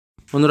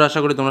বন্ধুরা, আশা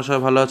করি তোমরা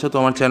সবাই ভালো আছো। তো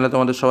আমার চ্যানেলে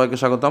তোমাদের সবাইকে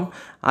স্বাগতম।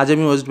 আজ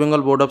আমি West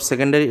Bengal board of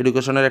secondary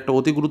এডুকেশনের একটা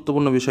অতি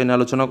গুরুত্বপূর্ণ বিষয় নিয়ে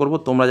আলোচনা করব।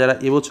 তোমরা যারা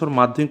এবছর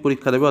মাধ্যমিক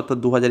পরীক্ষা দেবে, অর্থাৎ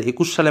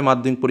 2021 সালে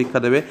মাধ্যমিক পরীক্ষা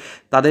দেবে,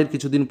 তাদের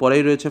কিছুদিন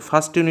পরেই রয়েছে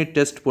ফার্স্ট ইউনিট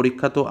টেস্ট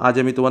পরীক্ষা। তো আজ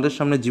আমি তোমাদের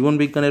সামনে জীবন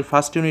বিজ্ঞানের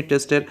ফার্স্ট ইউনিট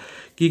টেস্টের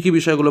কী কী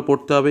বিষয়গুলো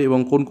পড়তে হবে এবং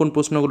কোন কোন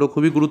প্রশ্নগুলো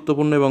খুবই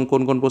গুরুত্বপূর্ণ এবং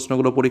কোন কোন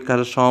প্রশ্নগুলো পরীক্ষা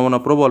আসার সম্ভাবনা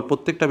প্রবল,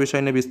 প্রত্যেকটা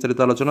বিষয় নিয়ে বিস্তারিত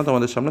আলোচনা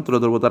তোমাদের সামনে তুলে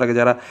ধরবো। তার আগে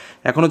যারা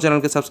এখনও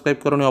চ্যানেলকে সাবস্ক্রাইব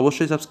করোনি,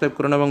 অবশ্যই সাবস্ক্রাইব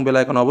করো এবং বেল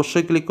আইকন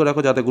অবশ্যই ক্লিক করে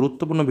রাখো, যাতে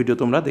গুরুত্বপূর্ণ ভিডিও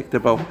তোমরা দেখতে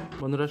পাও।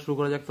 বন্ধুরা, শুরু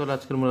করা যাক তাহলে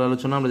আজকের মূল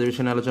আলোচনা। আমরা যে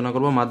বিষয়ে নিয়ে আলোচনা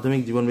করবো,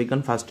 মাধ্যমিক জীবন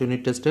বিজ্ঞান ফার্স্ট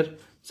ইউনিট টেস্টের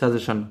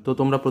সাজেশন। তো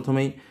তোমরা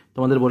প্রথমেই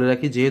তোমাদের বলে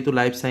রাখি, যেহেতু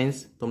লাইফ সায়েন্স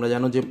তোমরা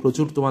জানো যে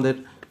প্রচুর তোমাদের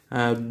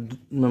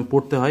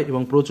পড়তে হয়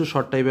এবং প্রচুর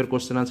শর্ট টাইপের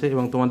কোশ্চেন আছে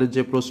এবং তোমাদের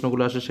যে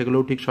প্রশ্নগুলো আসে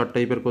সেগুলোও ঠিক শর্ট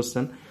টাইপের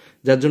কোশ্চেন,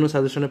 যার জন্য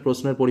সাজেশনের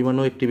প্রশ্নের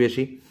পরিমাণও একটি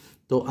বেশি।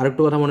 তো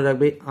আরেকটু কথা মনে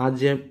রাখবে, আজ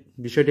যে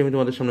বিষয়টি আমি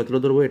তোমাদের সামনে তুলে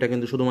ধরবো, এটা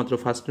কিন্তু শুধুমাত্র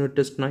ফার্স্ট ইউনিট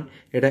টেস্ট নয়,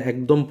 এটা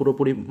একদম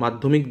পুরোপুরি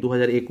মাধ্যমিক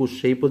 2021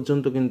 সেই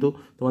পর্যন্ত কিন্তু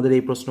তোমাদের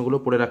এই প্রশ্নগুলো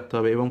পড়ে রাখতে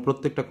হবে এবং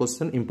প্রত্যেকটা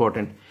কোশ্চেন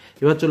ইম্পর্টেন্ট।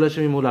 এবার চলে আসি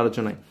আমি মূল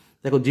আলোচনায়।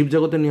 দেখো,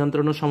 জীবজগতের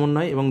নিয়ন্ত্রণ ও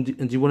সমন্বয় এবং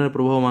জীবনের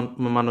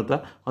প্রবাহমানতা,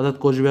 অর্থাৎ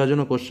কোষ বিভাজন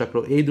ও কোষচক্র,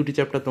 এই দুটি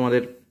চ্যাপ্টার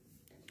তোমাদের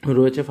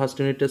রয়েছে ফার্স্ট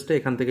ইউনিট টেস্টে।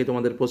 এখান থেকে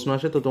তোমাদের প্রশ্ন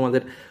আসে, তো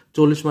তোমাদের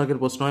 40 মার্কের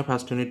প্রশ্ন হয়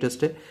ফার্স্ট ইউনিট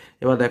টেস্টে।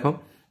 এবার দেখো,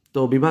 তো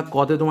বিভাগ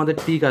কতে তোমাদের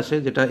টিক আসে,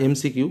 যেটা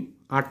এমসিকিউ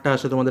 8টা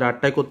আসে, তোমাদের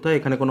 8টাই করতে হয়,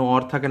 এখানে কোনো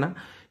অর থাকে না।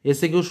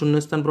 এসে কিউ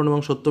শূন্যস্থান পূরণ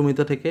এবং সত্য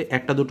মিথ্যা থেকে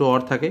একটা দুটো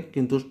অর থাকে,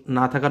 কিন্তু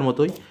না থাকার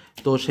মতোই।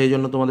 তো সেই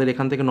জন্য তোমাদের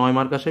এখান থেকে 9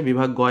 মার্ক আসে।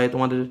 বিভাগ গয়ে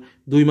তোমাদের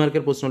 2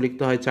 মার্কের প্রশ্ন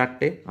লিখতে হয়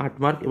 4টে, 8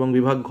 মার্ক, এবং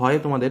বিভাগ ঘয়ে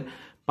তোমাদের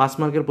 5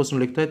 মার্কের প্রশ্ন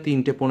লিখতে হয়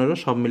 3টে, 15,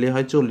 সব মিলিয়ে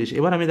হয় 40।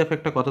 এবার আমি দেখো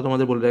একটা কথা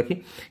তোমাদের বলে রাখি,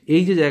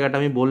 এই যে জায়গাটা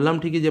আমি বললাম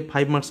ঠিকই যে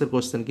 5 মার্কসের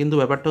কোশ্চেন, কিন্তু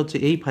ব্যাপারটা হচ্ছে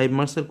এই 5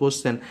 মার্কসের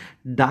কোশ্চেন,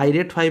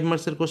 ডাইরেক্ট 5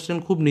 মার্কসের কোশ্চেন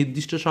খুব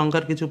নির্দিষ্ট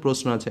সংখ্যার কিছু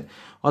প্রশ্ন আছে,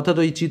 অর্থাৎ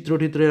ওই চিত্র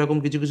এরকম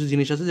কিছু কিছু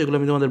জিনিস আছে যেগুলো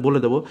আমি তোমাদের বলে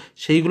দেবো,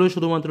 সেইগুলোই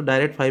শুধুমাত্র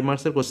ডাইরেক্ট 5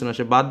 মার্কসের কোশ্চেন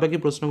আসে। বাদ বাকি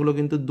প্রশ্নগুলো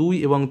কিন্তু 2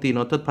 এবং 3,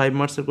 অর্থাৎ 5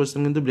 মার্কসের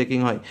কোশ্চেন কিন্তু ব্রেকিং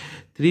হয়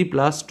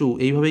 3+2,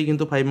 এইভাবেই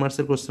কিন্তু 5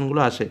 মার্কসের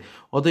কোশ্চেনগুলো আসে।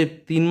 অতএব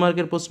 3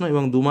 মার্কের প্রশ্ন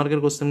এবং 2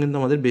 মার্কের কোশ্চেন কিন্তু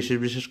আমাদের বিশেষ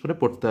বিশেষ করে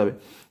পড়তে হবে।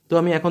 তো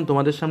আমি এখন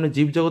তোমাদের সামনে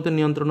জীবজগতের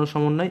নিয়ন্ত্রণ ও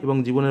সমন্বয় এবং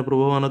জীবনের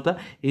প্রবাহমানতা,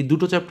 এই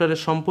দুটো চ্যাপ্টারের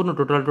সম্পূর্ণ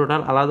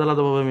টোটাল আলাদা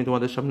আলাদাভাবে আমি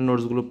তোমাদের সামনে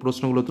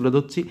প্রশ্নগুলো তুলে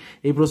ধরছি।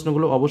 এই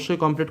প্রশ্নগুলো অবশ্যই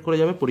কমপ্লিট করে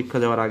যাবে পরীক্ষা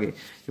দেওয়ার আগে,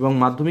 এবং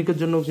মাধ্যমিকের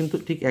জন্য কিন্তু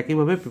ঠিক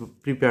একইভাবে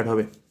প্রিপেয়ার্ড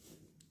হবে।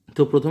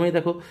 তো প্রথমেই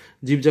দেখো,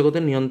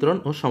 জীবজগতের নিয়ন্ত্রণ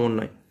ও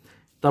সমন্বয়।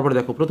 তারপরে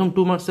দেখো, প্রথম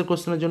 2 মার্কসের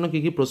কোশ্চেনের জন্য কী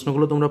কী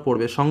প্রশ্নগুলো তোমরা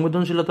পড়বে।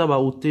 সংবেদনশীলতা বা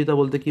উত্তেজিতা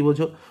বলতে কী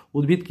বোঝো,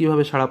 উদ্ভিদ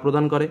কীভাবে সাড়া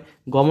প্রদান করে,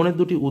 গমনের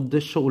দুটি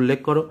উদ্দেশ্য উল্লেখ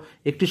করো,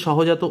 একটি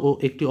সহজাত ও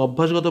একটি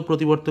অভ্যাসগত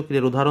প্রতিবর্ত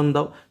ক্রিয়ার উদাহরণ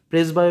দাও,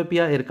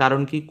 প্রেসবায়োপিয়া এর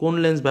কারণ কি, কোন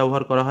লেন্স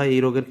ব্যবহার করা হয়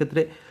এই রোগের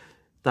ক্ষেত্রে।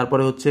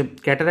 তারপরে হচ্ছে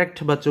ক্যাটারাক্ট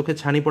বা চোখে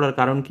ছানি পড়ার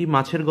কারণ কি,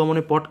 মাছের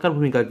গমনে পটকার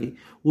ভূমিকা কি,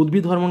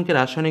 উদ্ভিদ হরমোনকে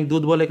রাসায়নিক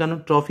দুধ বলে কেন,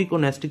 ট্রফিক ও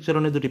ন্যাস্টিক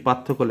চরণের দুটি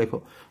পার্থক্য লেখো,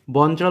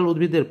 বনচড়াল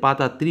উদ্ভিদের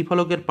পাতা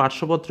ত্রিফলকের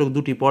পার্শ্বপত্রক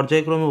দুটি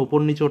পর্যায়ক্রমে উপর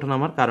নিচে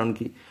ওঠানামার কারণ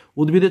কি,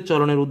 উদ্ভিদের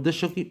চলনের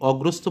উদ্দেশ্য কি,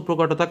 অগ্রস্থ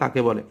প্রকটতা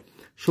কাকে বলে,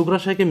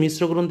 শুক্রাশয়কে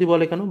মিশ্র গ্রন্থি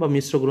বলে কেন বা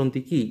মিশ্র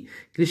গ্রন্থি কি,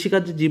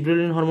 কৃষিকার্যে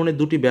জিব্রেলিন হরমোনের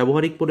দুটি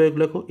ব্যবহারিক প্রয়োগ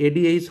লেখো,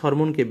 এডিএইচ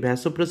হরমোনকে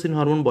ভ্যাসোপ্রেসিন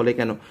হরমোন বলে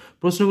কেন।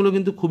 প্রশ্নগুলো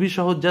কিন্তু খুবই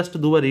সহজ, জাস্ট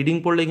দুবার রিডিং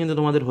পড়লেই কিন্তু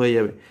তোমাদের হয়ে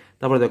যাবে।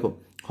 তারপরে দেখো,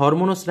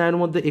 হরমোন ও স্নায়ুর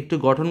মধ্যে একটি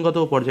গঠনগত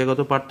ও পর্যায়গত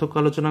পার্থক্য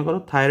আলোচনা করো,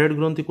 থাইরয়েড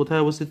গ্রন্থি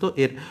কোথায় অবস্থিত,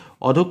 এর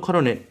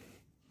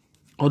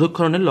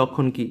অধক্ষরণের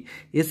লক্ষণ কি,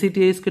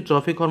 এসিটিএইচকে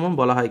ট্রফিক হরমোন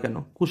বলা হয় কেন,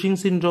 কুশিং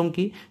সিনড্রোম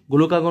কি,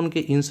 গ্লুকাগনকে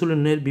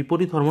ইনসুলিনের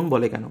বিপরীত হরমোন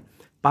বলে কেন,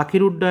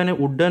 পাখির উড্ডয়নে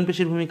উড্ডয়ন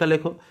পেশির ভূমিকা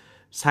লেখো,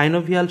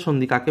 সাইনোভিয়াল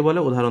সন্ধি কাকে বলে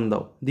উদাহরণ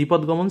দাও,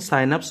 দ্বিপদগমন,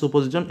 সাইনাপস,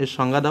 সুপোজিশন এর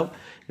সংজ্ঞা দাও,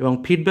 এবং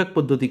ফিডব্যাক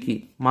পদ্ধতি কি,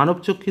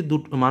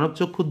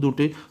 মানবচক্ষুর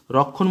দুটি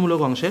রক্ষণমূলক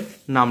অংশের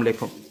নাম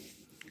লেখো।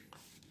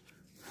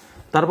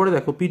 তারপরে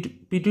দেখো,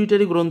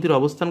 পিটুইটারি গ্রন্থির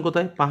অবস্থান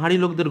কোথায়, পাহাড়ি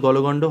লোকদের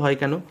গলগণ্ড হয়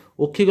কেন,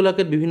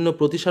 অক্ষিগোলকের বিভিন্ন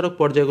প্রতিসারক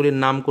পর্যায়গুলির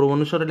নাম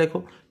ক্রমানুসারে লেখো,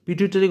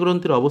 পিটুইটারি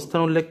গ্রন্থির অবস্থান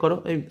উল্লেখ করো।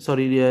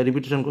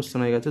 রিপিটেশন কোশ্চেন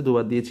হয়ে গেছে,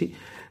 দুবার দিয়েছি।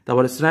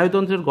 তারপরে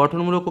স্নায়ুতন্ত্রের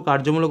গঠনমূলক ও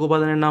কার্যমূলক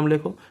উপাদানের নাম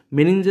লেখো,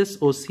 মেনিনজেস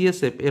ও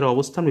সিএসএফ এর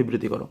অবস্থান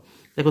বিবৃতি করো।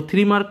 দেখো,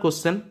 3 মার্ক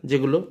কোশ্চেন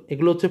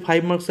এগুলো হচ্ছে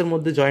 5 মার্কসের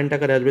মধ্যে জয়েন্ট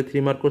আকারে আসবে।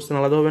 3 মার্ক কোশ্চেন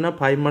আলাদা হবে না,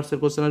 5 মার্কসের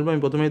কোশ্চেন আসবে।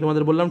 আমি প্রথমেই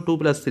তোমাদের বললাম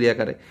 2+3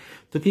 আকারে।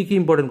 তো কি কি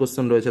ইম্পর্টেন্ট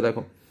কোশ্চেন রয়েছে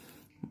দেখো,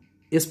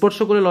 স্পর্শ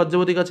করে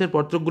লজ্জাবতী গাছের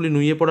পত্রকগুলি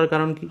নুইয়ে পড়ার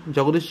কারণ কি,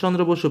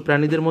 জগদীশচন্দ্র বসু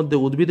প্রাণীদের মধ্যে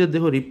উদ্ভিদের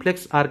দেহ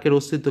রিফ্লেক্স আর্কের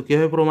অস্তিত্ব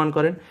কীভাবে প্রমাণ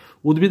করেন,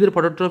 উদ্ভিদের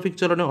ফটোট্রফিক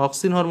চলনে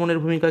অক্সিন হরমোনের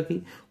ভূমিকা কি,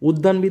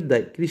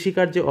 উদ্যানবিদ্যায়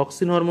কৃষিকার্যে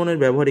অক্সিন হরমোনের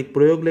ব্যবহারিক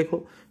প্রয়োগ লেখো,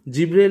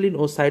 জিব্রেলিন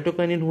ও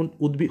সাইটোকাইনিন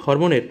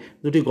হরমোনের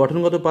দুটি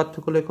গঠনগত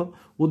পার্থক্য লেখো,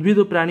 উদ্ভিদ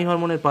ও প্রাণী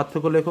হরমোনের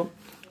পার্থক্য লেখো,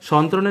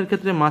 সন্ত্রণের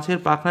ক্ষেত্রে মাছের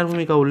পাখনার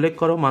ভূমিকা উল্লেখ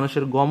করো,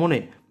 মানুষের গমনে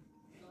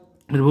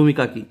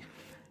ভূমিকা কি,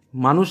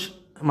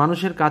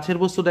 মানুষের কাছের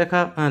বস্তু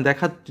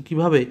দেখা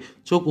কিভাবে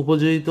চোখ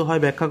উপযোজিত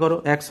হয় ব্যাখ্যা করো,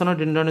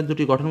 অ্যাক্সনোডেন্ড্রনের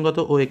দুটি গঠনগত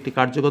ও একটি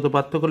কার্যগত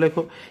পার্থক্য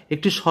লেখো,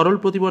 একটি সরল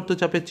প্রতিবর্ত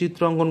চাপের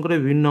চিত্র অঙ্কন করে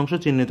বিভিন্ন অংশ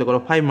চিহ্নিত করো।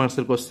 5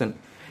 মার্কসের কোশ্চেন।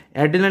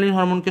 অ্যাড্রেনালিন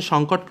হরমোনকে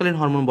সংকটকালীন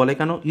হরমোন বলে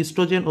কেন,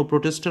 ইস্ট্রোজেন ও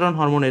প্রোটেস্টেরন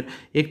হরমোনের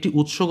একটি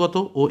উৎসগত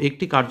ও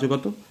একটি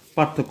কার্যগত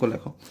পার্থক্য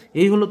লেখো।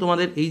 এই হলো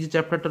তোমাদের এই যে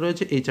চ্যাপ্টারটা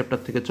রয়েছে, এই চ্যাপ্টার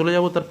থেকে চলে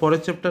যাব তার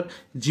পরের চ্যাপ্টার,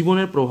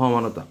 জীবনের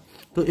প্রবাহমানতা।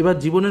 তো এবার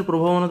জীবনের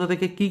প্রবাহমানতা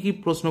থেকে কি কি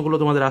প্রশ্নগুলো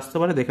তোমাদের আসতে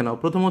পারে দেখে নাও।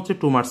 প্রথম হচ্ছে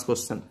 2 মার্কস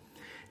কোশ্চেন,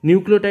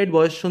 নিউক্লিওটাইড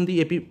বয়ঃসন্ধি,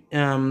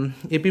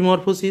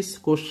 এপিমরফোসিস,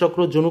 কোষচক্র,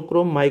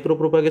 জনুক্রম,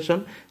 মাইক্রোপ্রোপাগেশন,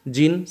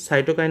 জিন,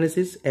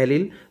 সাইটোকাইনেসিস,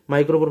 অ্যালিল,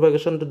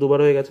 মাইক্রোপ্রোপাগেশনটা দুবার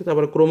হয়ে গেছে,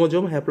 তারপর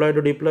ক্রোমোজোম, হ্যাপ্লয়েড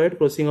ও ডিপ্লয়েড,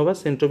 ক্রসিং ওভার,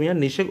 সেন্ট্রোমিয়ার,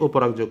 নিষেক ও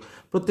পরাগযোগ।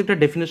 প্রত্যেকটা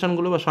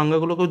ডেফিনেশনগুলো বা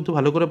সংজ্ঞাগুলো কিন্তু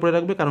ভালো করে পড়ে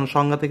রাখবে, কারণ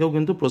সংজ্ঞা থেকেও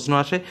কিন্তু প্রশ্ন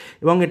আসে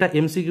এবং এটা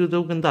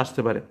এমসিকিউতেও কিন্তু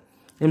আসতে পারে,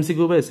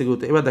 এমসিকিউ বা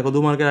এসিকিউতে। এবার দেখো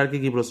 2 মার্কের আর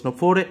কি প্রশ্ন।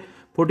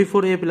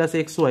 44A +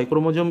 XY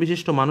ক্রোমোজোম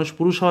বিশিষ্ট মানুষ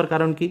পুরুষ হওয়ার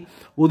কারণ কি?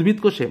 উদ্ভিদ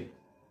কোষে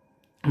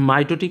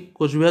মাইটোটিক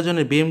কোষ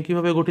বিভাজনের বেম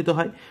কীভাবে গঠিত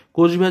হয়?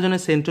 কোষ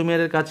বিভাজনের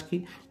সেন্ট্রোমিয়ারের কাজ কি?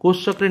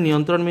 কোষচক্রের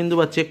নিয়ন্ত্রণ বিন্দু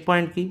বা চেক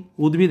পয়েন্ট কি?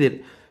 উদ্ভিদের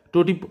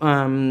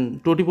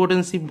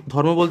টোটিপোটেন্সি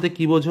ধর্ম বলতে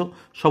কী বোঝো?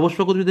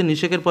 সপুষ্পক উদ্ভিদের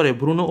নিষেকের পরে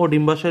ভ্রূণ ও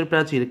ডিম্বাশয়ের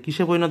প্রাচীর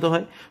কিসে পরিণত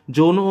হয়?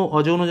 যৌন ও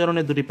অযৌন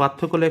জারণের দুটি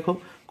পার্থক্য লেখো।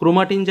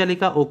 ক্রোমাটিন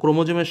জালিকা ও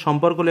ক্রোমোজোমের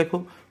সম্পর্ক লেখো।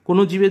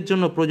 কোনো জীবের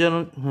জন্য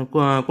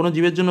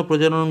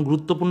প্রজনন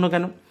গুরুত্বপূর্ণ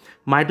কেন?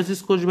 মাইটোসিস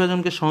কোষ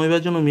বিভাজনকে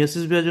সমবিভাজন ও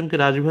মিয়োসিস বিভাজনকে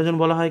হ্রাস বিভাজন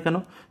বলা হয় কেন?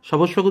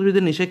 সপুষ্পক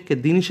উদ্ভিদের নিষেককে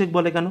দ্বিনিষেক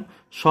বলে কেন?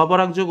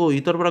 স্বপরাগযোগ ও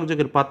ইতর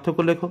পরাগযোগের পার্থক্য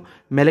লেখো।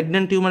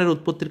 ম্যালিগন্যান্ট টিউমারের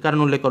উৎপত্তির কারণ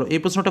উল্লেখ করো। এই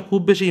প্রশ্নটা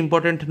খুব বেশি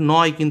ইম্পর্টেন্ট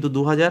নয় কিন্তু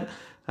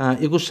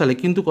 2021 সালে,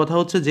 কিন্তু কথা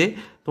হচ্ছে যে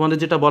তোমাদের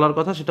যেটা বলার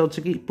কথা সেটা হচ্ছে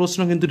কি প্রশ্ন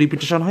কিন্তু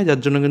রিপিটেশন হয়,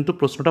 যার জন্য কিন্তু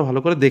প্রশ্নটা ভালো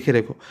করে দেখে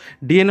রেখো।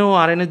 ডিএনএ ও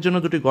আরএনএর জন্য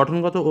দুটি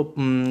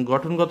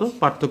গঠনগত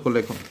পার্থক্য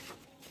লেখো।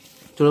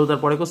 চলো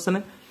তারপরে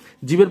কোশ্চেনে।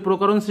 জীবের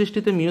প্রকরণ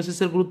সৃষ্টিতে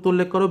মিয়োসিসের গুরুত্ব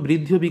উল্লেখ করো।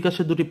 বৃদ্ধি ও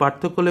বিকাশের দুটি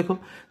পার্থক্য লেখো।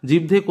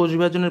 জীবদেহে কোষ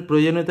বিভাজনের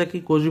প্রয়োজনীয়তা কি?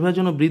 কোষ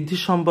বিভাজন ও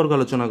বৃদ্ধির সম্পর্ক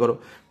আলোচনা করো।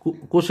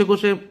 কোষে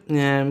কোষে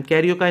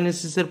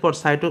ক্যারিওকাইনেসিসের পর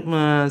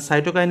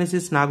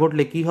সাইটোকাইনেসিস না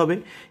ঘটলে কী হবে?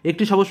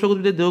 একটি সপুষ্পক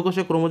উদ্ভিদের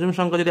দেহকোষে ক্রোমোজোম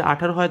সংখ্যা যদি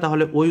 18 হয়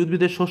তাহলে ওই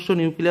উদ্ভিদের শস্য,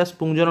 নিউক্লিয়াস,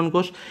 পুংজনন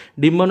কোষ,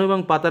 ডিম্বাণু এবং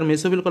পাতার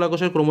মেসোফিল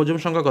কলাকোষের ক্রোমোজোম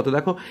সংখ্যা কত?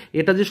 দেখো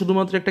এটা যে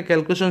শুধুমাত্র একটা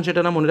ক্যালকুলেশন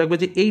সেটা না, মনে রাখবে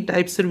যে এই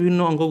টাইপসের বিভিন্ন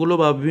অঙ্কগুলো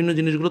বা বিভিন্ন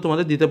জিনিসগুলো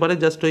তোমাদের দিতে পারে,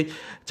 জাস্ট ওই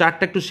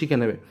চারটা একটু শিখে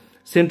নেবে।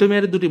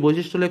 সেন্ট্রোমিয়ারের দুটি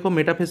বৈশিষ্ট্য লেখো।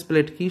 মেটাফেস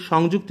প্লেট কি?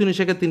 সংযুক্ত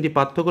নিষেকের 3টি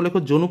পার্থক্য লেখো।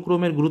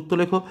 জনুক্রমের গুরুত্ব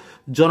লেখো।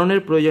 জননের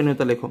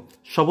প্রয়োজনীয়তা লেখো।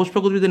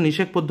 সপুষ্পক উদ্ভিদের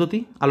নিষেক পদ্ধতি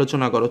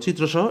আলোচনা করো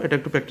চিত্রসহ, এটা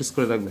একটু প্র্যাকটিস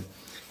করে রাখবে।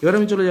 এবার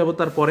আমি চলে যাব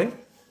তারপরে,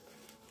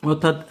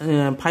 অর্থাৎ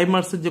 5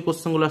 মার্কসের যে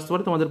কোশ্চেনগুলো আসতে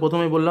পারে। তোমাদের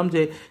প্রথমেই বললাম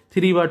যে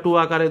 3 বা 2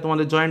 আকারে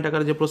তোমাদের জয়েন্ট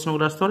আকারে যে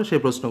প্রশ্নগুলো আসতে পারে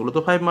সেই প্রশ্নগুলো। তো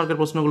 5 মার্কের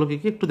প্রশ্নগুলো কি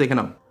একটু দেখে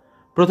নাও।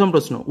 প্রথম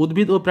প্রশ্ন,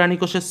 উদ্ভিদ ও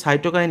প্রাণীকোষের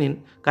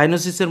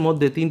কাইনোসিসের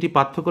মধ্যে 3টি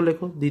পার্থক্য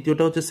লেখো।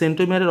 দ্বিতীয়টা হচ্ছে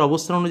সেন্ট্রোমিয়ারের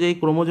অবস্থান অনুযায়ী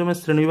ক্রোমোজোমের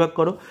শ্রেণীবিভাগ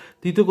করো।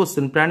 তৃতীয়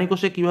কোশ্চেন,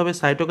 প্রাণীকোষে কীভাবে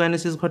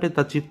সাইটোকাইনেসিস ঘটে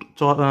তা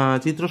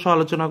চিত্রসহ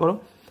আলোচনা করো,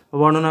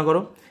 বর্ণনা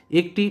করো।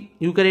 একটি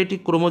ইউক্যারিওটিক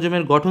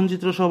ক্রোমোজোমের গঠন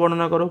চিত্রসহ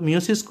বর্ণনা করো।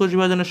 মিয়োসিস কোষ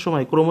বিভাজনের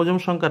সময় ক্রোমোজোম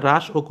সংখ্যা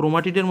হ্রাস ও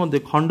ক্রোমাটিডের মধ্যে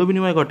খণ্ড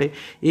বিনিময় ঘটে,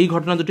 এই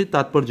ঘটনা দুটির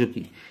তাৎপর্য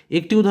কী?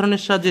 একটি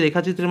উদাহরণের সাহায্যে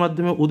রেখাচিত্রের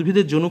মাধ্যমে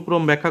উদ্ভিদের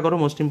জনুক্রম ব্যাখ্যা করো।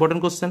 Most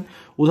important question.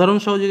 উদাহরণ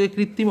সহযোগে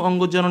কৃত্রিম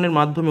অঙ্গজননের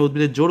মাধ্যমে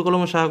উদ্ভিদের জোড়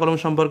কলম ও শাখা কলম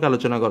সম্পর্কে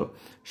আলোচনা করো।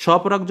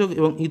 স্বপরাগযোগ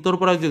এবং ইতর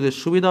পরাগযোগের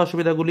সুবিধা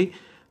অসুবিধাগুলি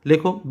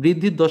লেখো।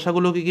 বৃদ্ধির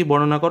দশাগুলোকে কি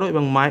বর্ণনা করো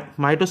এবং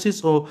মাইটোসিস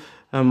ও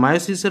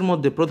মায়োসিসের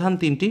মধ্যে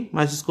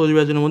মায়োসিস কোষ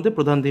বিভাজনের মধ্যে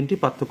প্রধান 3টি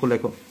পার্থক্য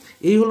লেখো।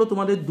 এই হলো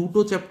তোমাদের দুটো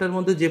চ্যাপ্টারের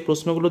মধ্যে যে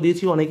প্রশ্নগুলো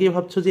দিয়েছি। অনেকেই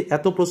ভাবছো যে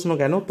এত প্রশ্ন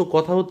কেন? তো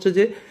কথা হচ্ছে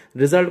যে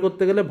রেজাল্ট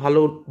করতে গেলে,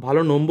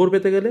 ভালো নম্বর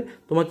পেতে গেলে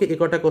তোমাকে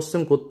একটা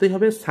কোশ্চেন করতেই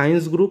হবে।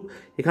 সায়েন্স গ্রুপ,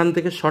 এখান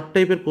থেকে শর্ট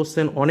টাইপের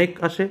কোশ্চেন অনেক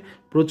আসে,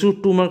 প্রচুর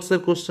 2 মার্কসের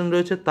কোশ্চেন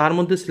রয়েছে, তার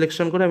মধ্যে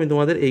সিলেকশন করে আমি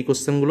তোমাদের এই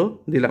কোশ্চেনগুলো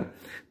দিলাম।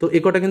 তো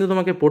একটা কিন্তু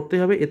তোমাকে পড়তে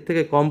হবে, এর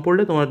থেকে কম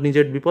পড়লে তোমার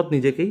নিজের বিপদ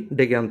নিজেকেই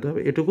ডেকে আনতে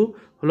হবে। এটুকু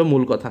হলো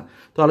মূল কথা।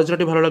 তো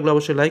আলোচনাটি ভালো লাগলে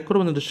অবশ্যই লাইক করো,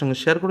 বন্ধুদের সঙ্গে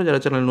শেয়ার করো। যারা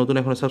চ্যানেল নতুন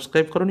এখনো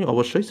সাবস্ক্রাইব করোনি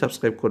অবশ্যই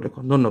সাবস্ক্রাইব করে রেখো।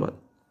 ধন্যবাদ।